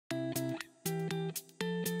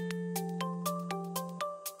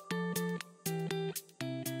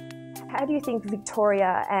How do you think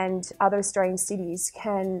Victoria and other Australian cities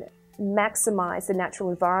can maximise the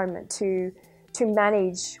natural environment to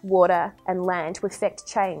manage water and land to effect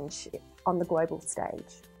change on the global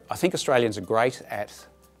stage? I think Australians are great at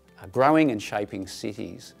growing and shaping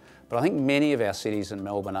cities, but I think many of our cities in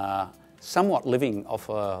Melbourne are somewhat living off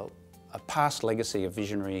a past legacy of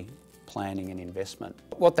visionary planning and investment.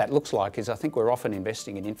 What that looks like is I think we're often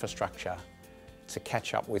investing in infrastructure to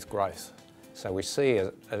catch up with growth. So we see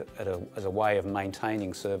it as a way of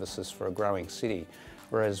maintaining services for a growing city,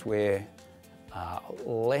 whereas we're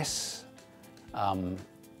less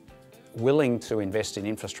willing to invest in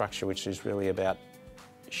infrastructure which is really about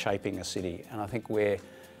shaping a city. And I think we're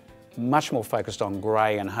much more focused on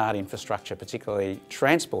grey and hard infrastructure, particularly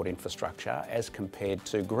transport infrastructure, as compared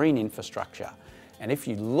to green infrastructure. And if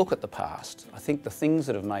you look at the past, I think the things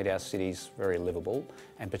that have made our cities very livable,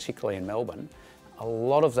 and particularly in Melbourne, a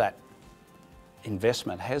lot of that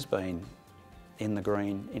investment has been in the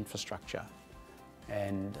green infrastructure.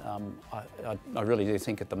 And I really do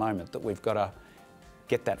think at the moment that we've got to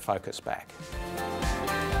get that focus back.